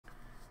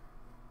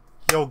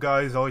Yo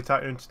guys, Ollie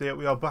Titan, and today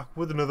we are back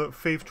with another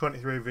FIFA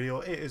 23 video.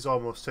 It is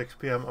almost 6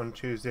 PM on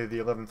Tuesday the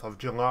 11th of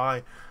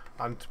July,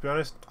 and to be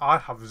honest, I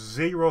have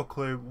zero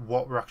clue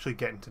what we're actually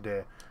getting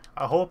today.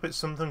 I hope it's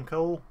something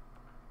cool.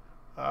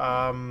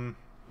 Probably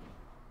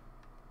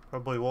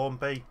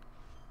won't be.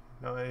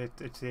 No,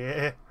 it's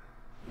here.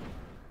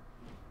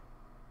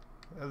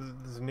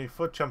 There's a new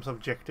FUT Champs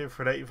objective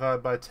for an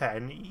 85 by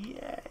 10.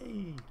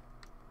 Yay!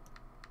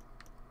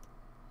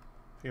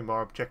 Few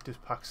more objectives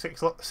packed.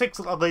 Six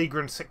La Liga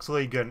and 6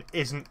 Liga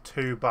isn't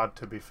too bad,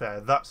 to be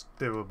fair. That's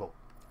doable.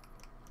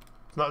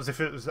 It's not as if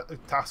it was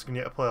asking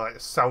you to play like a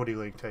Saudi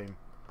League team.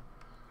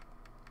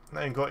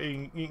 Then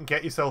you can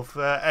get yourself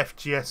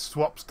FGS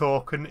swaps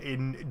token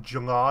in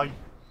July.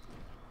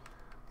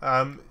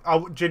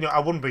 Genuinely, I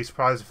wouldn't be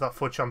surprised if that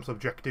FUT Champs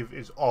objective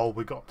is all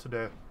we got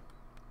today.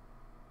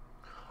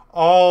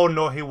 Oh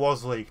no, he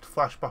was leaked.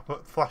 Flashback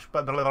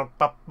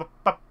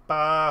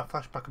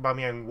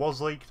Aubameyang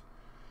was leaked.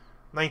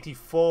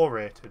 94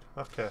 rated.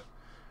 Okay.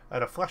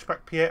 And a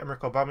flashback Pierre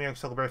Emerick Aubameyang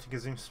celebrating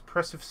his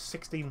impressive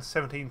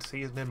 16-17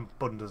 season in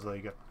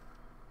Bundesliga.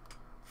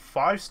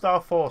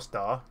 5-star,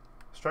 4-star.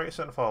 Striker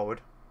centre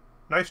forward.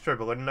 Nice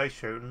dribbling, nice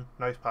shooting,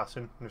 nice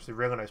passing. Obviously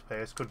really nice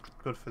pace,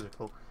 good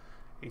physical.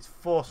 He's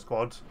 4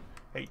 squads.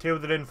 82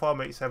 with an inform,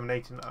 87,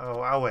 18.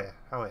 Oh, away.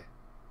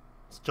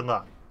 It's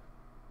July.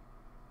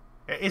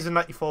 It is a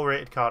 94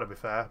 rated card, to be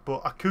fair,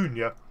 but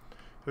Acuna,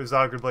 who's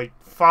arguably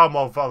far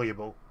more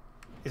valuable,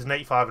 is an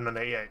 85 and an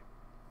 88.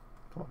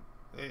 Come on.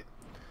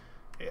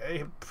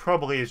 It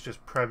probably is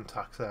just Prem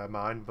tax there,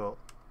 mine, but...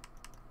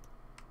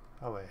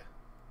 Oh, wait.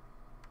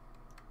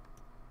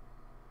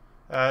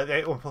 The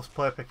 81 plus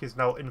player pick is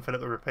now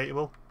infinitely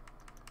repeatable.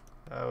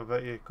 I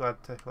bet you're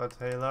glad to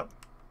hear that.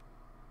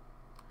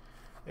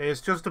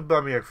 It's just a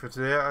Aubameyang for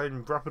today.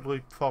 I'm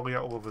rapidly falling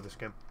out of love with this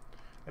game.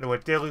 Anyway,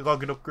 daily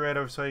login upgrade,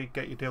 obviously.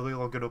 Get your daily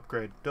login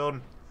upgrade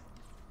done.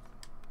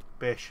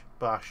 Bish,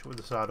 bash, with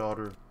the side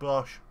order of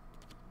Bosh.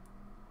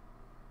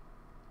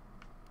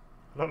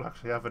 I don't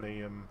actually have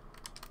any,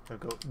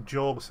 I've got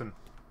Jolson.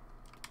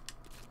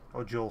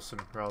 Or Jolson,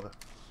 rather.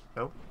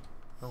 No?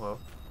 Hello.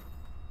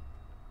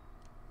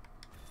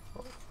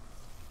 Oh.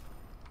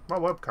 My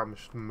webcam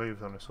just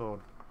moves on its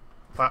own.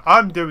 Like,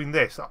 I'm doing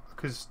this,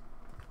 because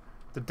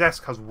the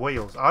desk has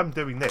wheels. I'm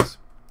doing this.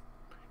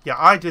 Yeah,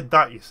 I did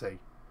that, you see.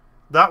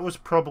 That was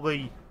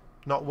probably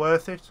not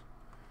worth it.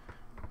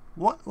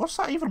 What's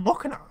that even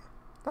looking at?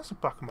 That's the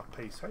back of my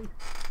PC.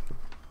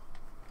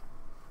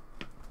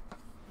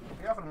 If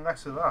you're having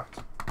less of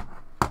that,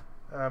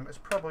 it's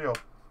probably all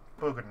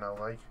buggered now,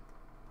 like.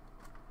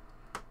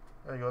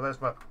 There you go,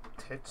 there's my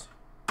tits.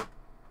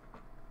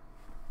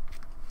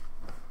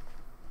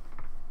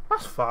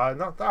 That's fine,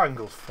 that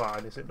angle's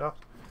fine, is it not?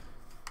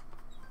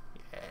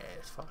 Yeah,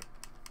 it's fine.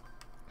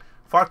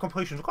 5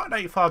 completions, I've got an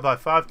 85 by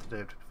 5 to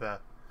do, to be fair.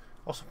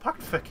 Also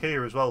packed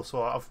Fekir as well,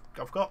 so I've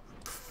got,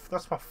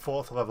 that's my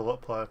 4th level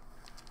up player.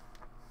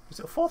 Is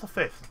it 4th or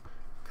 5th?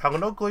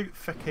 Kalanoglu,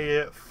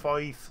 Fekir,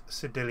 Foyth,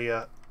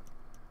 Sedilia,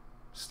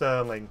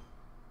 Sterling.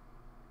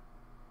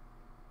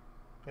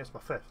 Here's my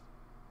 5th.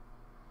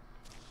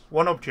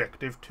 1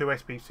 objective, 2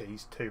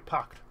 SBCs, 2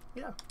 packed.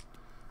 Yeah.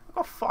 I've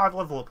got 5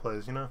 level up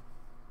players, you know.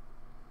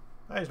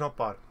 That is not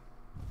bad.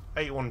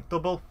 81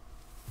 double.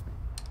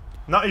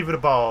 Not even a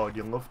board,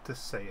 you'll love to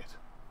see it.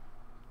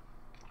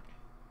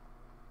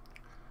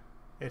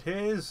 It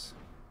is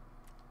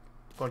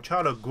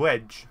Gonçalo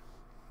Guedes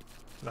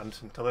and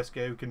Anderson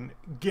Talisca who can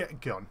get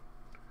gone.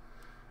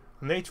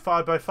 An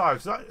 85 by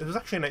 5. So it was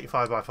actually an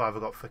 85 by 5 I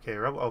got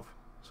Fekir out of.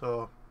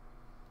 So,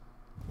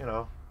 you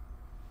know,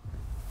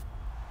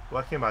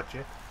 working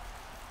magic.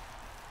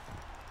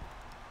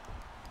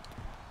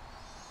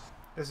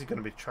 This is going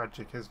to be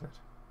tragic, isn't it?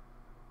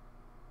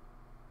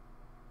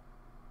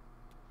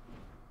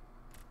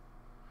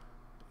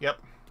 Yep.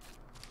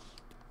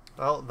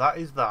 Well, that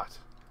is that.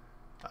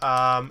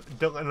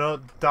 Don't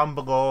know down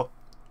below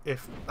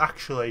if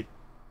actually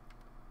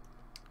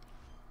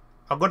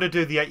I'm going to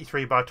do the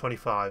 83 by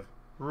 25.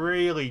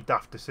 Really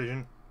daft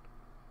decision.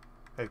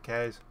 Who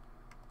cares?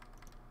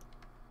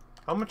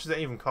 How much does it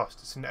even cost?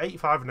 It's an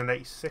 85 and an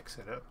 86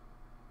 in it.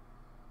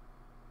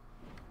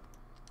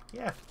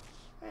 Yeah.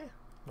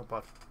 Not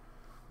bad.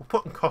 We're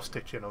putting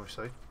Kostic in,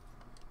 obviously.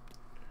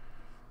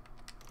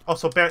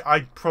 Also,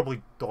 I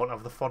probably don't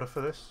have the fodder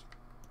for this.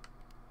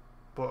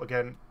 But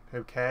again,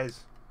 who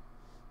cares?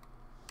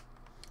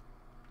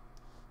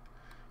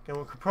 Again,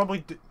 we could probably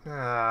do...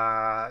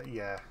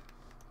 yeah.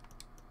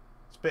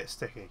 It's a bit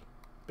sticky.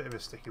 Bit of a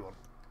sticky one.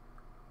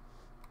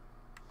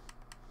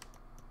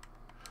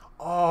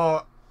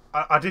 Oh,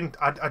 I didn't...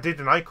 I did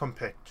an icon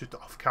pick just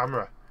off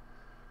camera.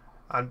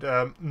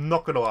 And,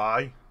 not gonna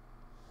lie...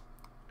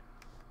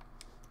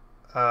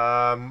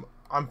 I'm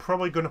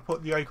probably going to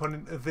put the icon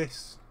into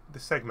this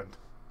segment.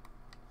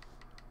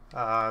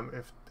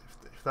 If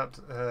that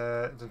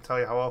doesn't tell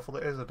you how awful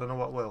it is, I don't know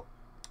what will.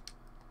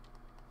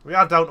 We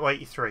are down to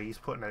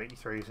 83s, putting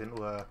 83s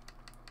into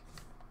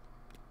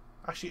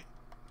actually,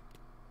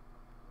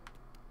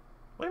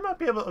 we might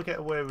be able to get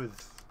away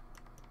with...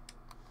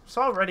 It's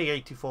already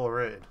 84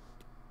 rated.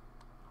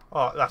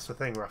 Oh, that's the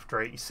thing. We're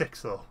after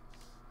 86 though.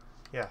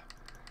 Yeah.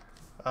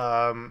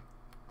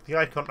 The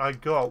icon I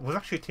got was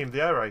actually Team of the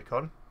Year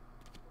icon.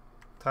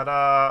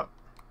 Ta-da!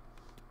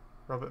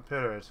 Robert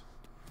Pires.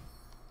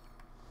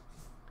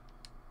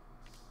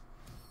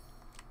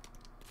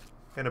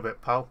 In a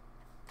bit, pal.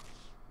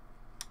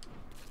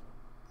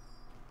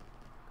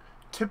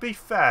 To be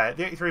fair,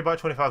 the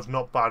 83/25 is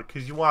not bad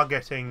because you are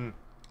getting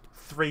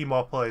 3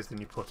 more players than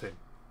you put in.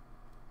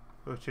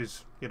 Which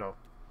is, you know,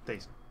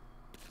 decent.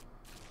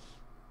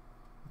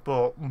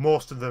 But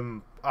most of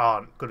them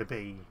aren't going to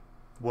be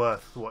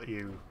worth what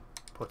you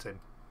put in.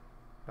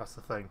 That's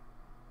the thing.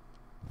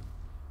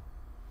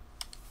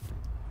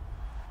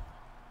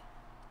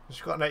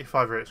 Just got an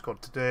 85 rate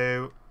squad to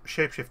do.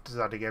 Shapeshifter's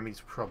adding him,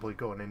 he's probably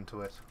going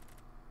into it.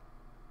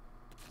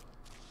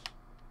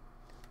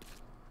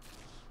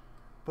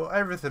 But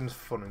everything's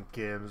fun and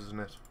games, isn't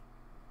it?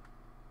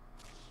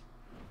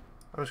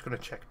 I'm just going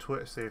to check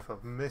Twitter, see if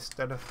I've missed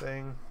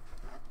anything.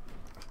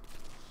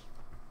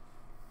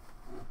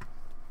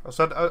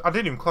 I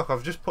didn't even clock,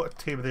 I've just put a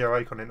Team of the Year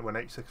icon into an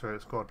 86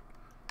 rated squad.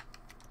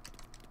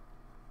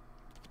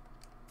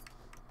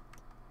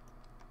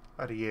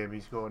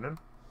 Adeyemi's going in.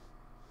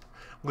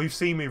 We've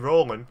seen me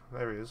rolling.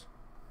 There he is.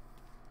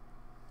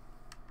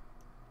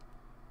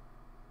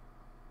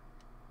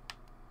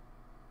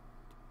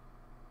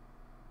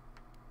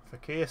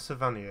 Fakir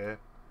Savanier,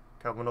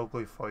 Calvin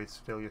Ugly Foyt,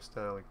 Stelia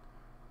Sterling.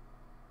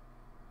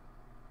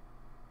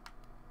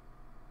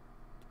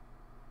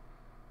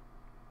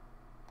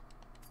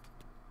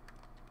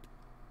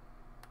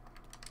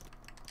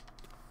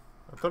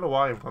 I don't know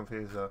why I'm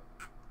confused there.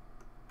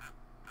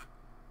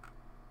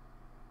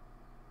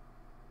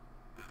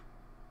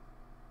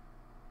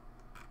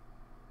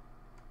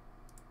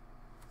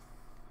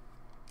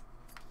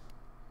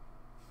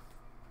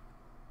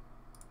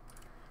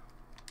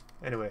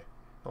 Anyway,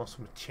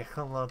 awesome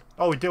chicken lad.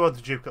 Oh, we do have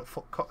the Duke at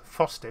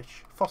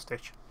Fostich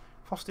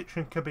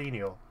and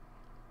Cabinho.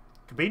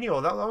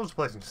 Cabinho, that was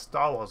placed in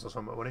Star Wars or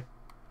something, wasn't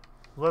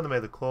he? When they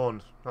made the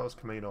clones, that was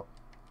Camino.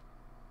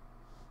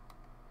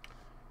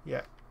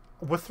 Yeah.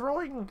 We're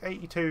throwing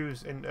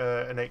 82s in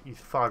an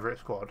 85 rate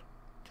squad.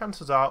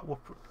 Chances are,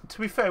 to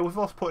be fair, we've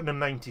also put in a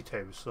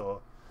 92,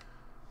 so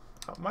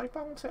that might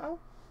balance it out.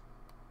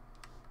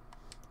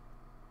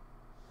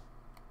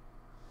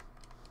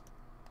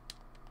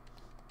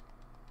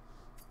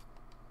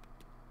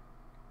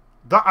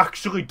 That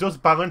actually does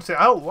balance it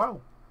out.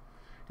 Wow.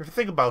 If you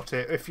think about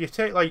it, if you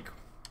take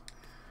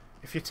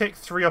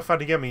 3 off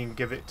Adeyemi and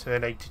give it to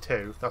an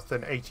 82, that's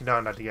an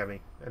 89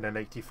 Adeyemi and an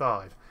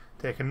 85.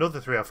 Take another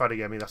 3 off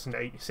Adeyemi, that's an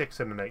 86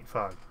 and an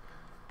 85.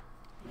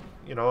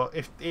 You know,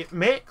 if it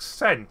makes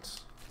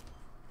sense,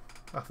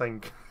 I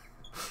think.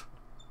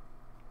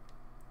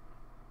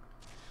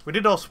 We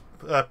did also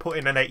put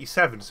in an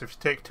 87, so if you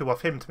take 2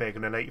 off him to make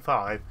him an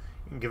 85,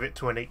 you can give it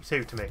to an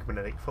 82 to make him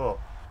an 84.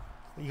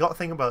 You got to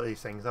think about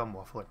these things. I'm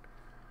waffling.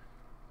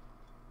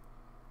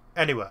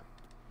 Anyway,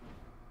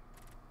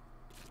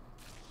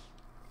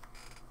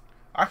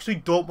 I actually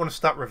don't want to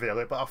stat reveal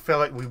it, but I feel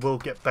like we will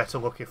get better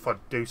luck if I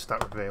do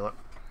stat reveal it.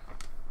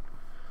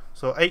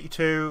 So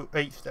 82,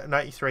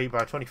 93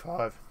 by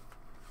 25.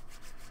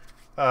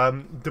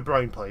 De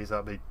Bruyne plays,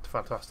 that'd be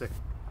fantastic.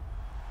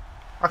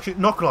 Actually,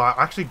 not gonna lie,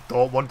 I actually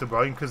don't want De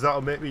Bruyne because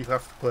that'll make me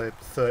have to play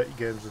 30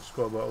 games of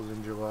squad battles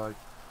in July.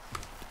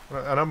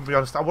 And I'm gonna be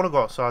honest, I want to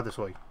go outside this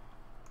week.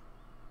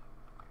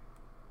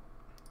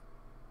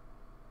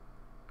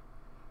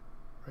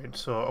 Right,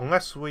 so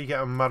unless we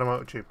get a mad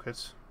amount of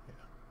duplicates,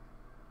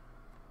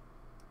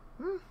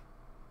 yeah.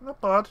 Not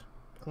bad.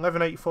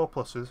 1184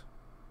 pluses.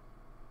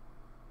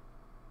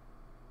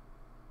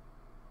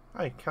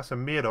 Hey,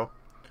 Casemiro.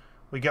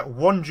 We get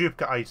 1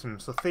 duplicate item,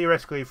 so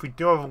theoretically, if we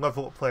do have a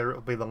level up player,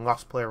 it'll be the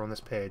last player on this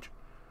page.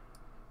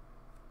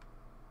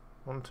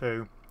 1,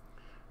 2,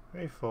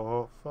 3,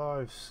 4,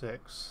 5,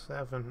 6,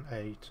 7,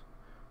 8,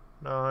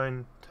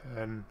 9,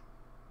 10,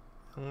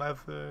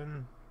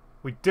 11.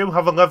 We do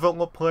have a level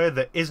up player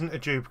that isn't a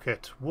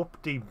duplicate.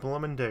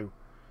 Whoop-de-blummin-do.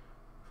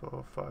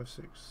 4, 5,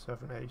 6,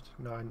 7, 8,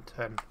 9,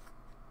 10.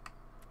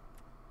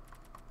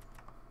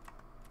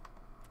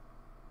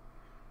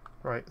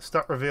 Right,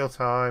 stat reveal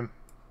time.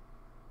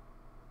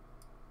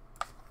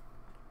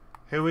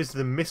 Who is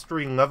the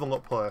mystery level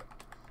up player?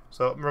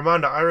 So,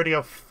 reminder, I already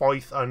have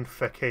Foyt and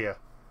Fekir.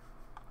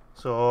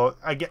 So,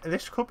 I get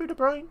this could be De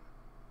Bruyne.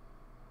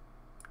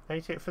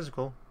 88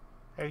 physical,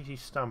 80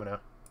 stamina.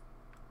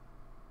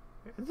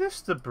 Is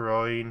this De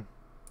Bruyne?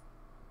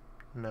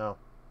 No.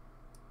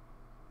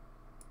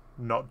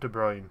 Not De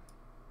Bruyne.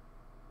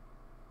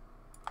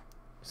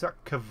 Is that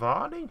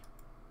Cavani?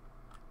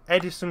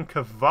 Edison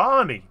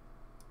Cavani?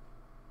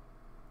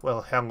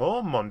 Well,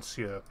 hello,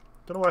 monsieur.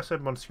 Don't know why I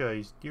said monsieur,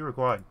 he's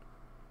Uruguayan.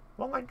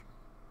 Well,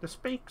 they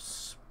speak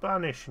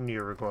Spanish in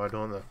Uruguay,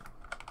 don't they?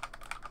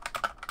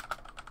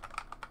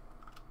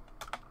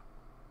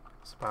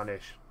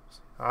 Spanish.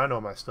 I know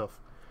my stuff.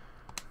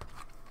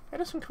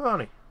 Edison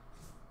Cavani.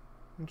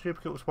 And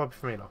duplicate was Bobby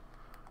Firmino.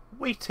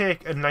 We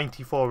take a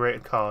 94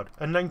 rated card.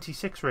 A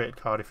 96 rated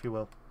card, if you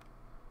will.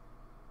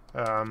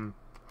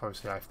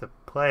 obviously I have to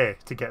play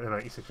to get the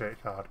 96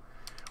 rated card,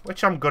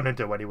 which I'm going to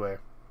do anyway.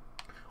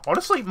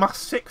 Honestly, my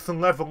 6th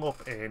level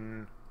up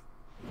in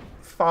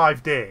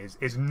 5 days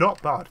is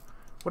not bad.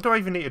 What do I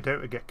even need to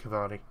do to get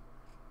Cavani?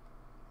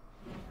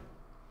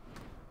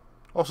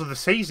 Also, the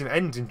season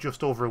ends in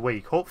just over a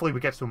week. Hopefully we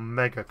get some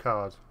mega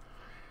cards.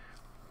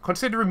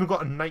 Considering we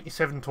got a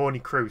 97 Toni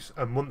Kroos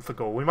a month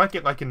ago, we might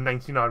get like a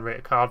 99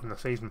 rated card in the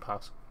season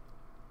pass.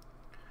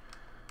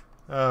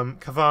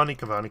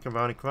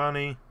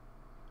 Cavani.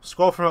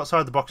 Score from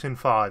outside the box in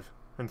 5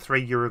 and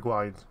 3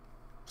 Uruguayans.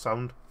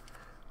 Sound.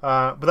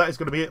 But that is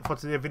going to be it for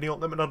today's video.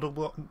 Let me know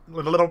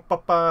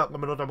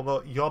down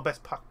below your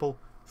best pack pull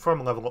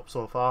from level up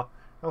so far.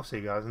 I'll see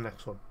you guys in the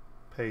next one.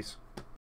 Peace.